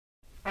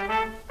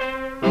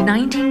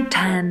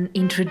1910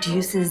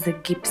 introduces the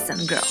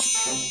Gibson Girl,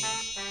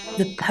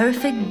 the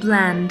perfect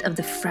blend of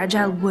the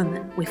fragile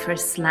woman with her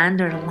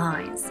slender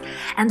lines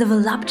and the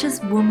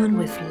voluptuous woman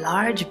with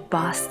large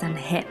bust and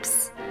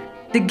hips.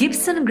 The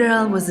Gibson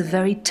Girl was a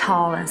very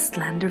tall and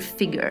slender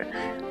figure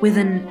with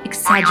an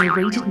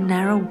exaggerated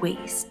narrow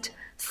waist,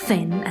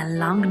 thin and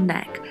long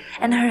neck,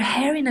 and her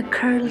hair in a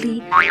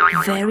curly,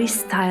 very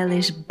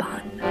stylish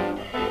bun.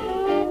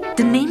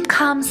 The name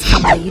comes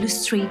from the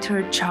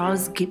illustrator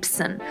Charles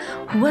Gibson,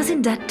 who was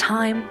in that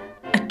time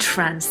a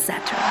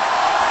trendsetter.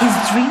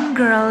 His dream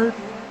girl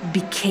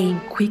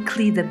became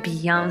quickly the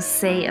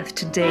Beyoncé of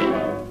today.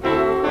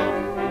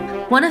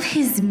 One of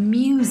his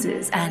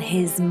muses and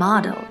his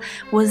model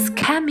was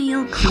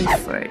Camille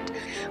Clifford,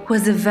 who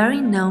was a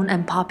very known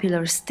and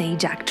popular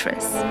stage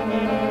actress.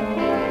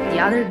 The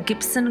other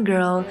Gibson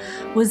Girl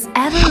was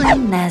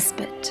Evelyn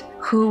Nesbit,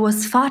 who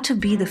was thought to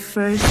be the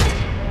first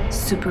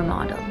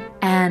supermodel,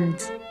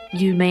 and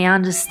you may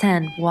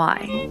understand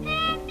why.